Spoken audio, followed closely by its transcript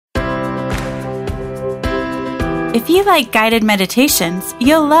If you like guided meditations,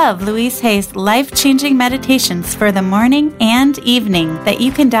 you'll love Louise Hay's life-changing meditations for the morning and evening that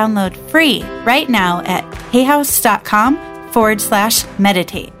you can download free right now at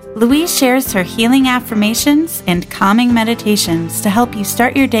hayhouse.com/meditate. Louise shares her healing affirmations and calming meditations to help you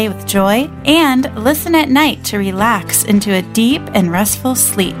start your day with joy and listen at night to relax into a deep and restful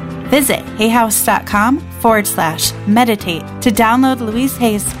sleep. Visit hayhouse.com/meditate to download Louise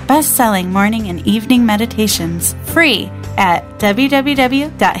Hay's best-selling morning and evening meditations free at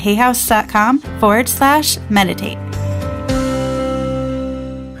www.hayhouse.com/meditate.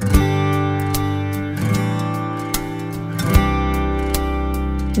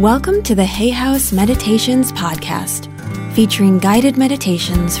 Welcome to the Hay House Meditations podcast, featuring guided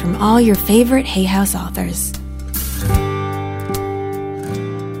meditations from all your favorite Hay House authors.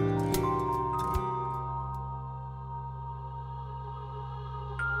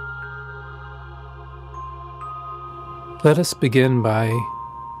 Let us begin by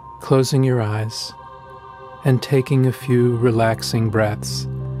closing your eyes and taking a few relaxing breaths,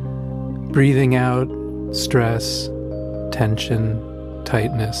 breathing out stress, tension,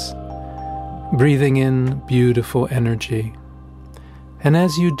 tightness, breathing in beautiful energy. And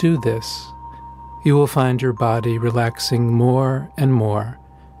as you do this, you will find your body relaxing more and more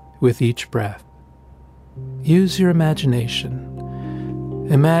with each breath. Use your imagination.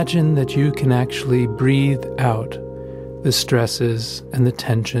 Imagine that you can actually breathe out the stresses and the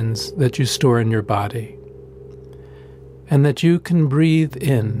tensions that you store in your body, and that you can breathe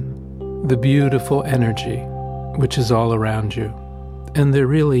in the beautiful energy which is all around you. And there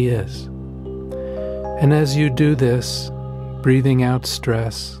really is. And as you do this, breathing out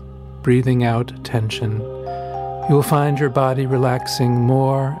stress, breathing out tension, you will find your body relaxing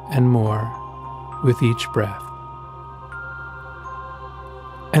more and more with each breath.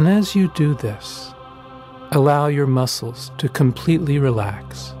 And as you do this, allow your muscles to completely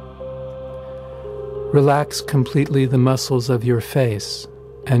relax. Relax completely the muscles of your face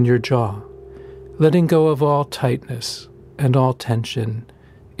and your jaw, letting go of all tightness and all tension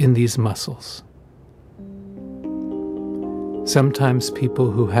in these muscles. Sometimes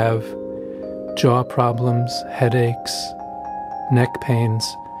people who have jaw problems, headaches, neck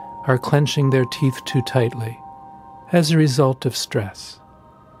pains, are clenching their teeth too tightly as a result of stress.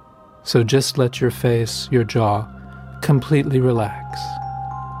 So just let your face, your jaw, completely relax.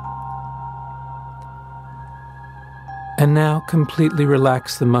 And now completely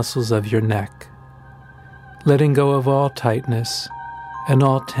relax the muscles of your neck, letting go of all tightness and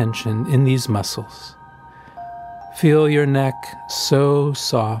all tension in these muscles. Feel your neck so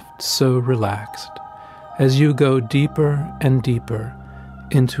soft, so relaxed, as you go deeper and deeper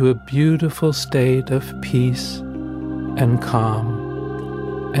into a beautiful state of peace and calm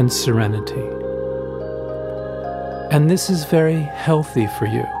and serenity. And this is very healthy for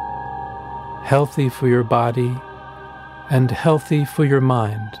you, healthy for your body, and healthy for your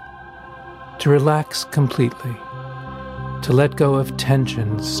mind, to relax completely, to let go of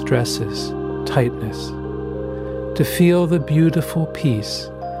tensions, stresses, tightness, to feel the beautiful peace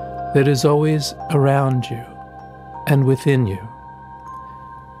that is always around you and within you.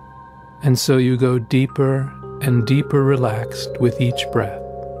 And so you go deeper and deeper relaxed with each breath.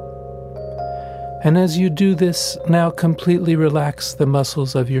 And as you do this, now completely relax the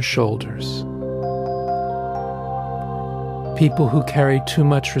muscles of your shoulders. People who carry too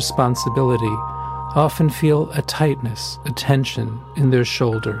much responsibility often feel a tightness, a tension in their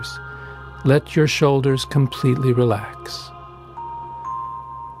shoulders. Let your shoulders completely relax.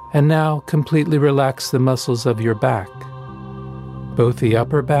 And now completely relax the muscles of your back, both the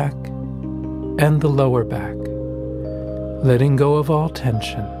upper back and the lower back, letting go of all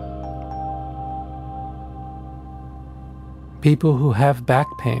tension. People who have back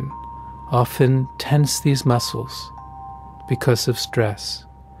pain often tense these muscles because of stress.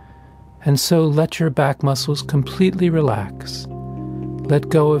 And so let your back muscles completely relax. Let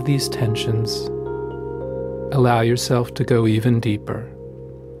go of these tensions. Allow yourself to go even deeper.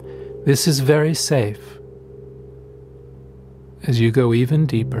 This is very safe. As you go even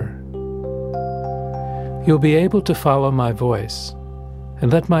deeper, you'll be able to follow my voice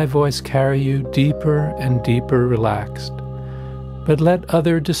and let my voice carry you deeper and deeper relaxed. But let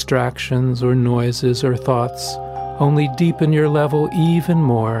other distractions or noises or thoughts only deepen your level even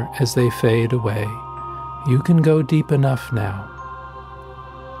more as they fade away. You can go deep enough now.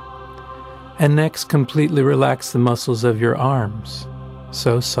 And next, completely relax the muscles of your arms,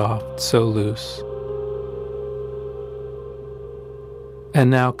 so soft, so loose.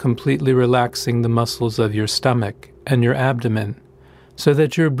 And now completely relaxing the muscles of your stomach and your abdomen so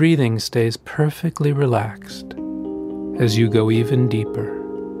that your breathing stays perfectly relaxed. as you go even deeper,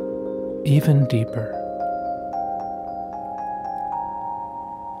 even deeper.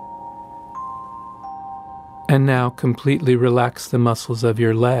 And now completely relax the muscles of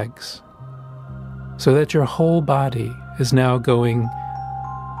your legs so that your whole body is now going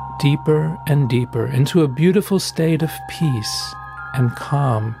deeper and deeper into a beautiful state of peace and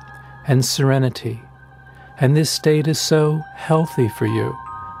calm and serenity. And this state is so healthy for you,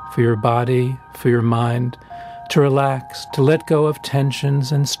 for your body, for your mind, to relax, to let go of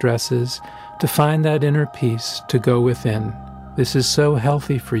tensions and stresses, to find that inner peace, to go within. This is so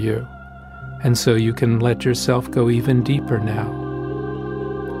healthy for you. And so you can let yourself go even deeper now.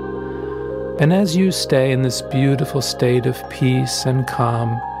 And as you stay in this beautiful state of peace and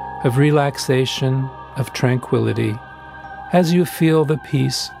calm, of relaxation, of tranquility, as you feel the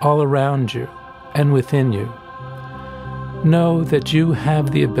peace all around you and within you, know that you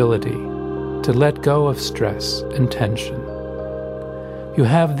have the ability to let go of stress and tension. You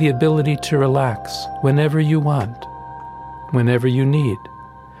have the ability to relax whenever you want, whenever you need,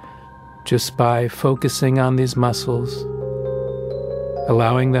 just by focusing on these muscles,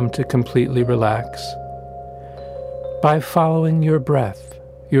 allowing them to completely relax, by following your breath,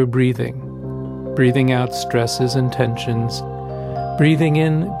 your breathing out stresses and tensions, breathing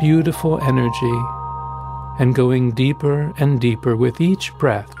in beautiful energy, and going deeper and deeper with each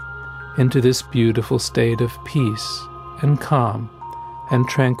breath into this beautiful state of peace and calm and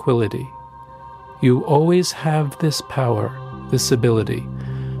tranquility. You always have this power, this ability,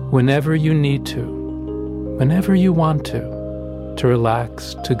 whenever you need to, whenever you want to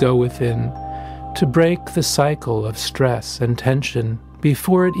relax, to go within, to break the cycle of stress and tension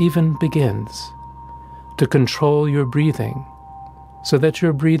before it even begins, to control your breathing so that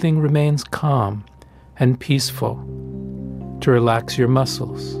your breathing remains calm and peaceful, to relax your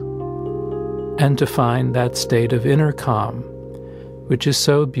muscles, and to find that state of inner calm, which is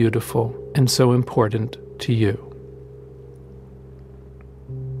so beautiful and so important to you.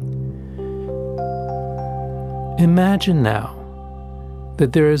 Imagine now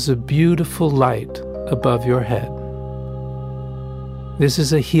that there is a beautiful light above your head. This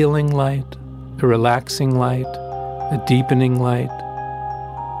is a healing light, a relaxing light, a deepening light.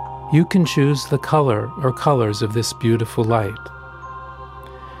 You can choose the color or colors of this beautiful light.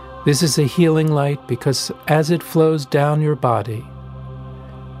 This is a healing light because as it flows down your body,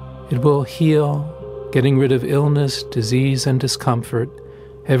 it will heal, getting rid of illness, disease, and discomfort,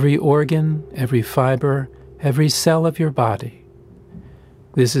 every organ, every fiber, every cell of your body.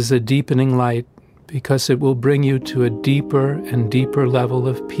 This is a deepening light because it will bring you to a deeper and deeper level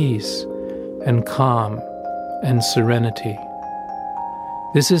of peace and calm and serenity.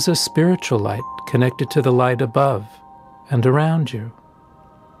 This is a spiritual light connected to the light above and around you.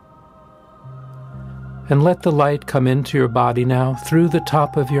 And let the light come into your body now through the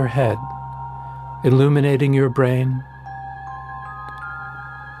top of your head, illuminating your brain,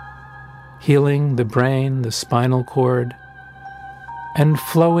 healing the brain, the spinal cord, and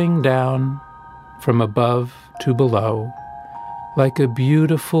flowing down from above to below like a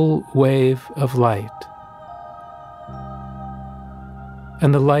beautiful wave of light.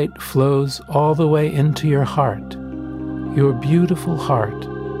 And the light flows all the way into your heart, your beautiful heart,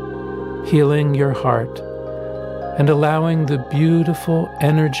 healing your heart and allowing the beautiful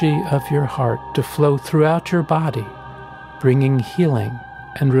energy of your heart to flow throughout your body, bringing healing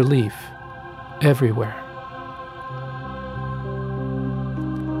and relief everywhere.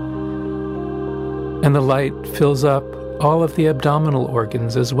 And the light fills up all of the abdominal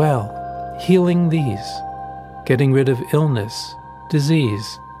organs as well, healing these, getting rid of illness,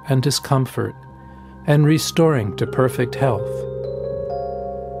 disease, and discomfort, and restoring to perfect health.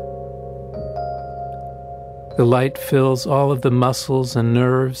 The light fills all of the muscles and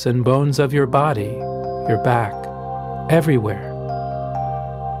nerves and bones of your body, your back, everywhere,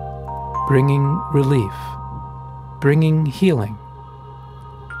 bringing relief, bringing healing,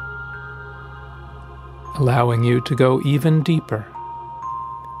 allowing you to go even deeper.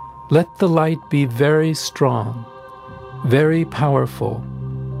 Let the light be very strong, very powerful,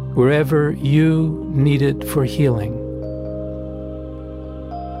 wherever you need it for healing.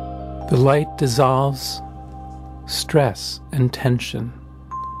 The light dissolves stress and tension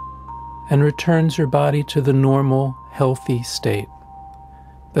and returns your body to the normal, healthy state.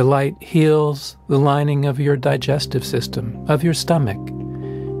 The light heals the lining of your digestive system, of your stomach,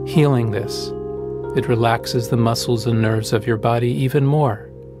 healing this. It relaxes the muscles and nerves of your body even more.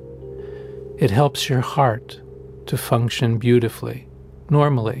 It helps your heart to function beautifully,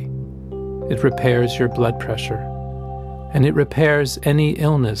 normally. It repairs your blood pressure, and it repairs any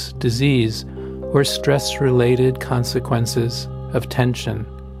illness, disease, or stress-related consequences of tension.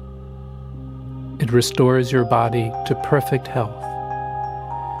 It restores your body to perfect health.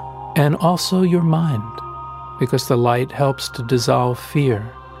 And also your mind, because the light helps to dissolve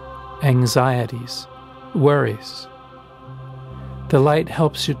fear, anxieties, worries. The light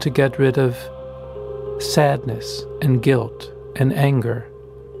helps you to get rid of sadness and guilt and anger.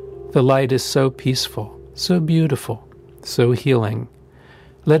 The light is so peaceful, so beautiful, so healing.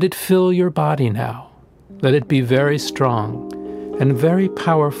 Let it fill your body now. Let it be very strong and very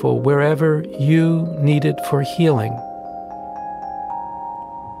powerful wherever you need it for healing.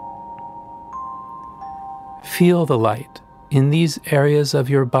 Feel the light in these areas of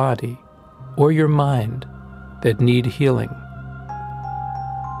your body or your mind that need healing.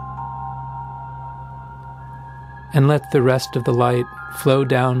 And let the rest of the light flow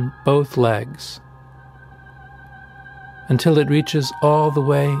down both legs until it reaches all the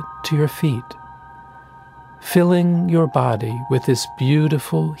way to your feet, filling your body with this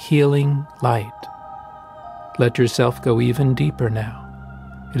beautiful healing light. Let yourself go even deeper now.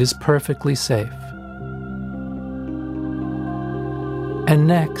 It is perfectly safe. And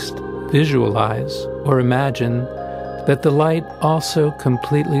next, visualize or imagine that the light also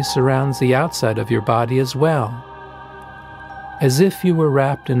completely surrounds the outside of your body as well, as if you were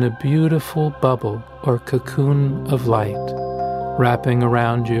wrapped in a beautiful bubble or cocoon of light, wrapping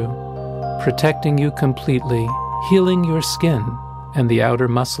around you, protecting you completely, healing your skin and the outer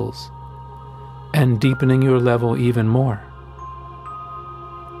muscles, and deepening your level even more.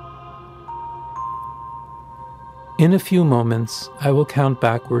 In a few moments, I will count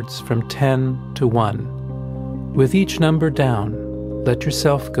backwards from 10 to 1. With each number down, let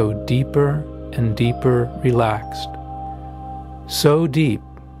yourself go deeper and deeper relaxed. So deep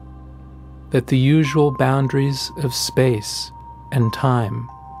that the usual boundaries of space and time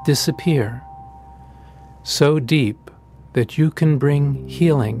disappear. So deep that you can bring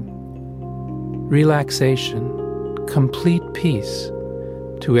healing, relaxation, complete peace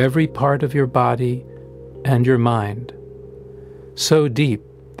to every part of your body and your mind. So deep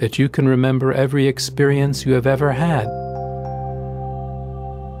that you can remember every experience you have ever had.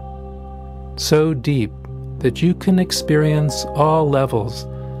 So deep that you can experience all levels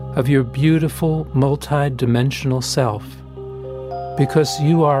of your beautiful multi-dimensional self, because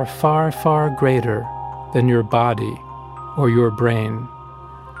you are far, far greater than your body or your brain.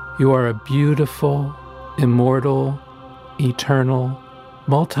 You are a beautiful, immortal, eternal,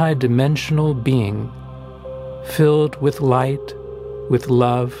 multi-dimensional being, filled with light, with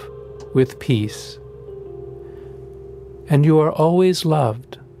love, with peace. And you are always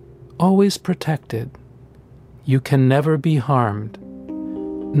loved, always protected. You can never be harmed,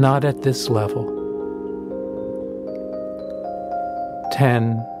 not at this level.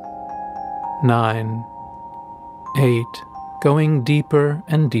 10, 9, 8, going deeper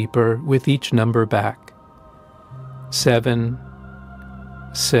and deeper with each number back. 7,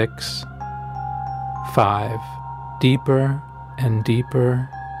 6, 5, deeper and deeper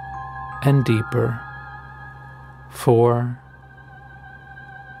and deeper. 4,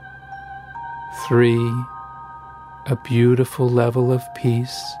 3, a beautiful level of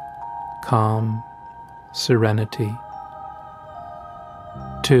peace, calm, serenity.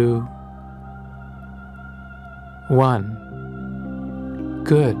 2, 1.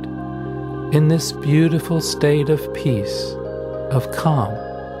 Good. In this beautiful state of peace, of calm,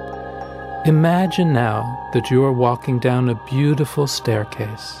 imagine now that you are walking down a beautiful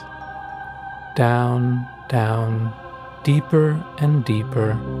staircase. Down, down, deeper and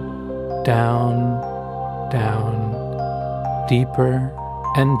deeper, down, down, deeper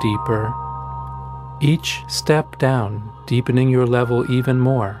and deeper. Each step down, deepening your level even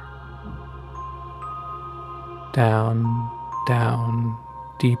more. Down, down,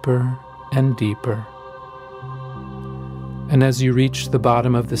 deeper and deeper. And as you reach the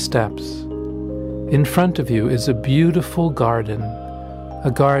bottom of the steps, in front of you is a beautiful garden,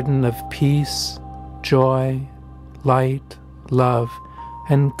 a garden of peace, joy, light, love,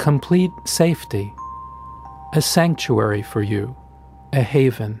 and complete safety, a sanctuary for you, a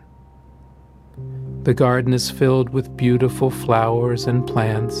haven. The garden is filled with beautiful flowers and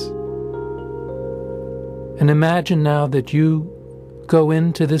plants. And imagine now that you go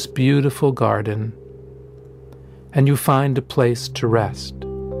into this beautiful garden and you find a place to rest.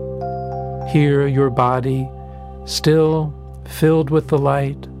 Here your body, still filled with the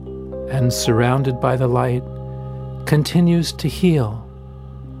light and surrounded by the light, continues to heal,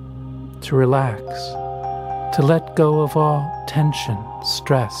 to relax, to let go of all tension,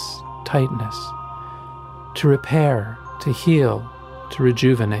 stress, tightness, to repair, to heal, to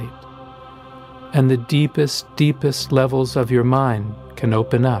rejuvenate. and the deepest levels of your mind can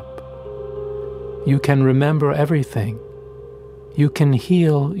open up. You can remember everything. You can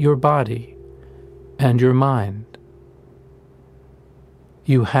heal your body and your mind.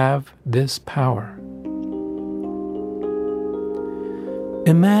 You have this power.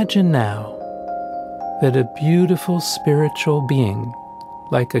 Imagine now that a beautiful spiritual being,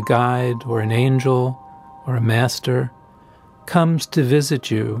 like a guide or an angel or a master, comes to visit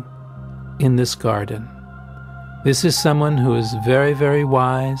you in this garden. This is someone who is very, very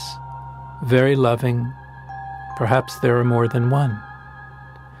wise, very loving. Perhaps there are more than one.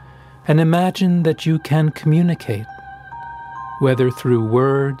 And imagine that you can communicate, whether through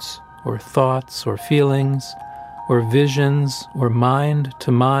words or thoughts or feelings or visions or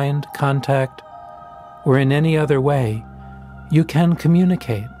mind-to-mind contact or in any other way, you can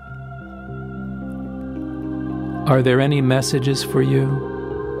communicate. Are there any messages for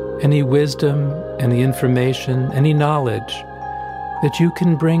you, any wisdom, any information, any knowledge that you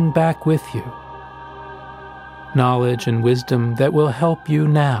can bring back with you? Knowledge and wisdom that will help you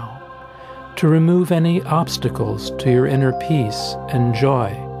now to remove any obstacles to your inner peace and joy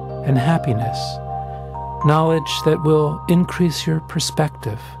and happiness. Knowledge that will increase your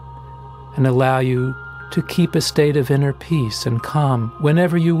perspective and allow you to keep a state of inner peace and calm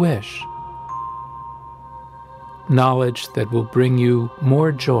whenever you wish. Knowledge that will bring you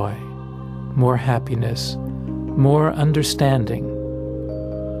more joy, more happiness, more understanding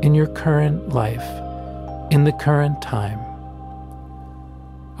in your current life, in the current time.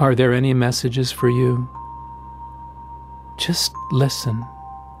 Are there any messages for you? Just listen,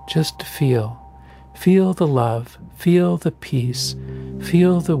 just feel. Feel the love, feel the peace,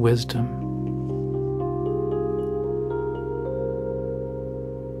 feel the wisdom.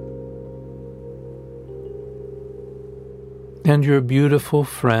 And your beautiful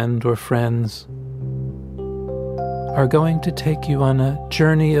friend or friends are going to take you on a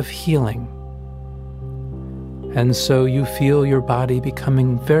journey of healing. And so you feel your body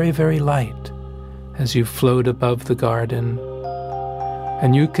becoming very, very light as you float above the garden.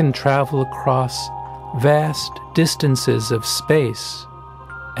 And you can travel across vast distances of space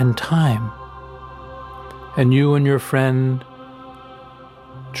and time. And you and your friend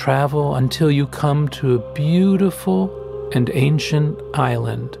travel until you come to a beautiful and ancient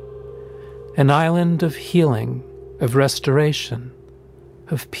island, an island of healing, of restoration,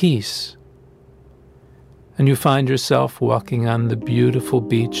 of peace. And you find yourself walking on the beautiful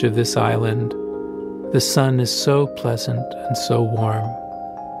beach of this island. The sun is so pleasant and so warm.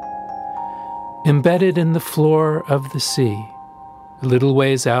 Embedded in the floor of the sea, a little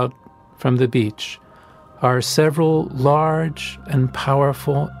ways out from the beach, are several large and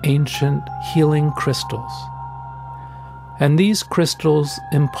powerful ancient healing crystals. And these crystals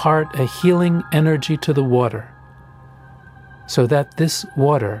impart a healing energy to the water, so that this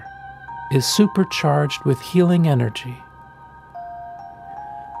water is supercharged with healing energy.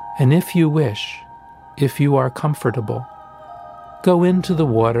 And if you wish, if you are comfortable, go into the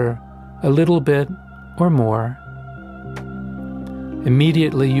water a little bit or more.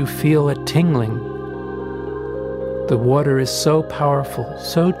 Immediately you feel a tingling. The water is so powerful,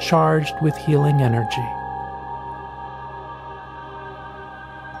 so charged with healing energy.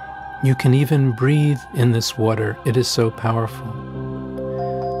 You can even breathe in this water. It is so powerful.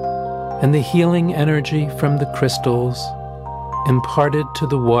 And the healing energy from the crystals imparted to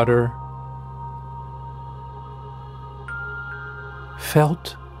the water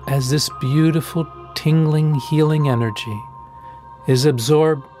felt as this beautiful tingling healing energy is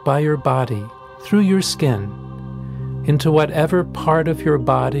absorbed by your body through your skin into whatever part of your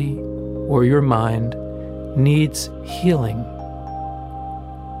body or your mind needs healing.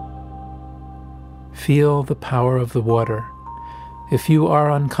 Feel the power of the water. If you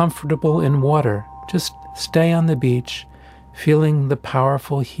are uncomfortable in water, just stay on the beach, feeling the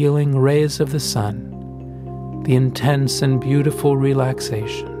powerful healing rays of the sun, the intense and beautiful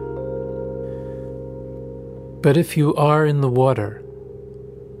relaxation. But if you are in the water,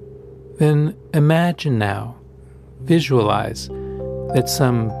 then imagine now, visualize that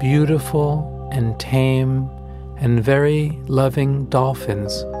some beautiful and tame and very loving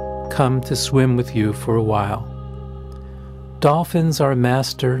dolphins come to swim with you for a while. Dolphins are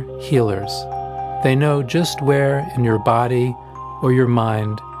master healers. They know just where in your body or your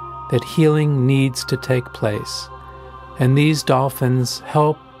mind that healing needs to take place. And these dolphins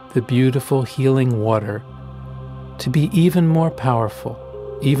help the beautiful healing water to be even more powerful,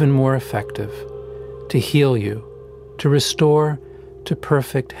 even more effective, to heal you, to restore to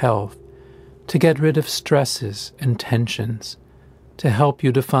perfect health, to get rid of stresses and tensions, to help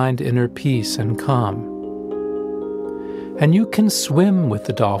you to find inner peace and calm. And you can swim with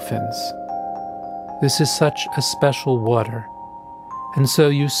the dolphins. This is such a special water. And so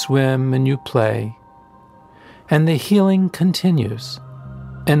you swim and you play. And the healing continues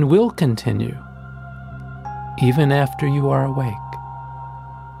and will continue even after you are awake,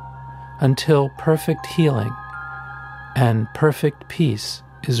 until perfect healing and perfect peace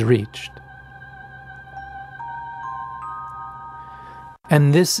is reached.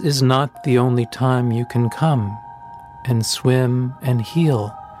 And this is not the only time you can come and swim and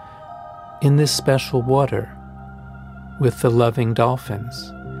heal in this special water with the loving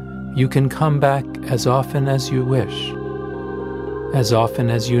dolphins. You can come back as often as you wish, as often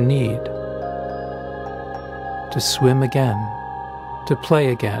as you need, to swim again, to play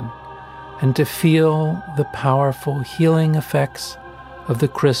again, and to feel the powerful healing effects of the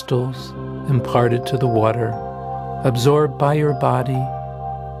crystals imparted to the water, absorbed by your body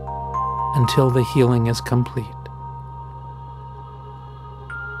until the healing is complete.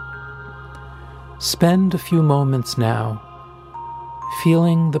 Spend a few moments now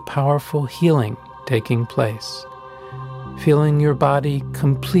feeling the powerful healing taking place, feeling your body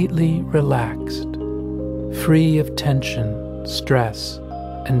completely relaxed, free of tension, stress,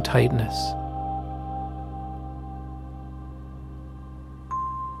 and tightness.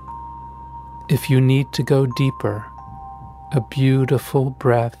 If you need to go deeper, a beautiful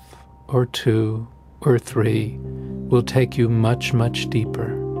breath or 2 or 3 will take you much, much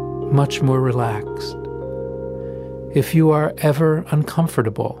deeper, much more relaxed. If you are ever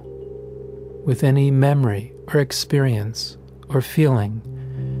uncomfortable with any memory or experience or feeling,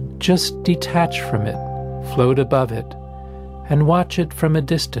 just detach from it, float above it, and watch it from a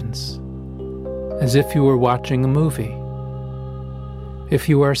distance, as if you were watching a movie. If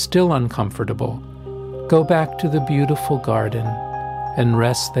you are still uncomfortable, go back to the beautiful garden and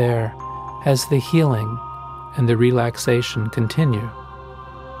rest there as the healing and the relaxation continue.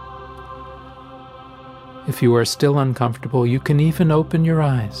 If you are still uncomfortable, you can even open your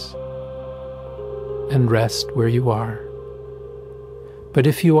eyes and rest where you are. But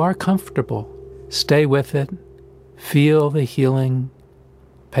if you are comfortable, stay with it, feel the healing,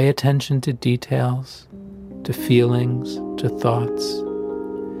 pay attention to details, to feelings, to thoughts.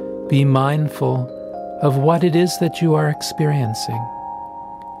 Be mindful of what it is that you are experiencing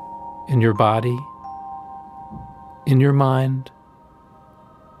in your body, in your mind,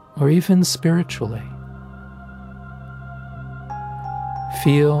 or even spiritually.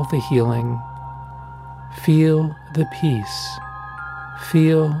 Feel the healing, feel the peace,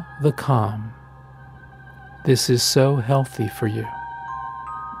 feel the calm. This is so healthy for you.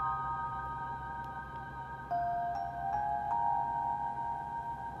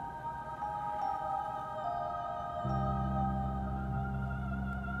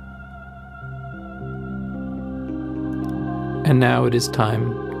 And now it is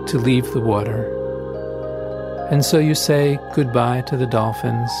time to leave the water. And so you say goodbye to the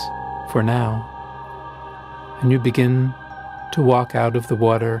dolphins for now. And you begin to walk out of the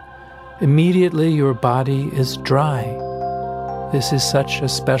water. Immediately your body is dry. This is such a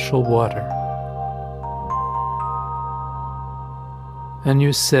special water. And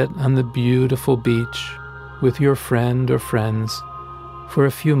you sit on the beautiful beach with your friend or friends for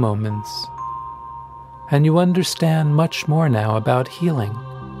a few moments. And you understand much more now about healing,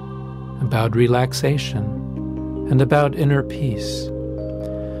 about relaxation, and about inner peace.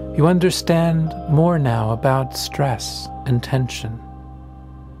 You understand more now about stress and tension.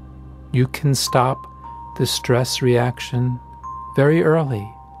 You can stop the stress reaction very early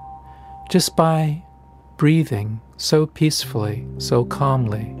just by breathing so peacefully, so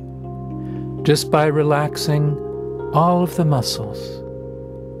calmly, just by relaxing all of the muscles,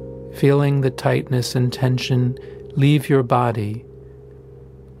 feeling the tightness and tension leave your body,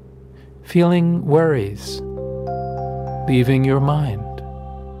 feeling worries leaving your mind.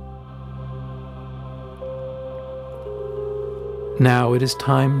 Now it is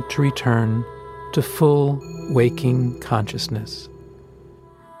time to return to full waking consciousness.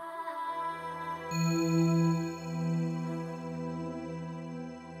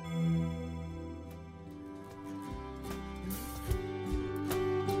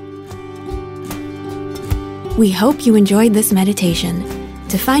 We hope you enjoyed this meditation.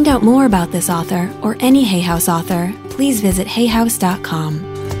 To find out more about this author or any Hay House author, please visit hayhouse.com.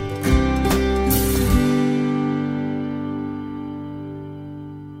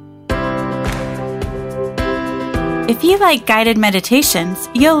 If you like guided meditations,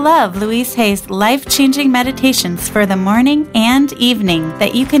 you'll love Louise Hay's life-changing meditations for the morning and evening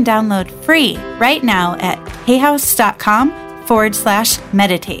that you can download free right now at hayhouse.com/guided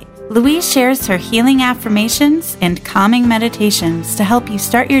hayhouse.com/meditate. Louise shares her healing affirmations and calming meditations to help you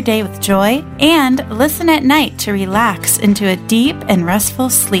start your day with joy and listen at night to relax into a deep and restful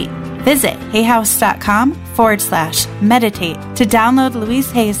sleep. Visit hayhouse.com/meditate to download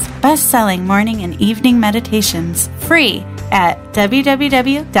Louise Hay's best-selling morning and evening meditations free at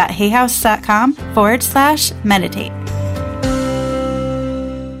www.hayhouse.com/meditate.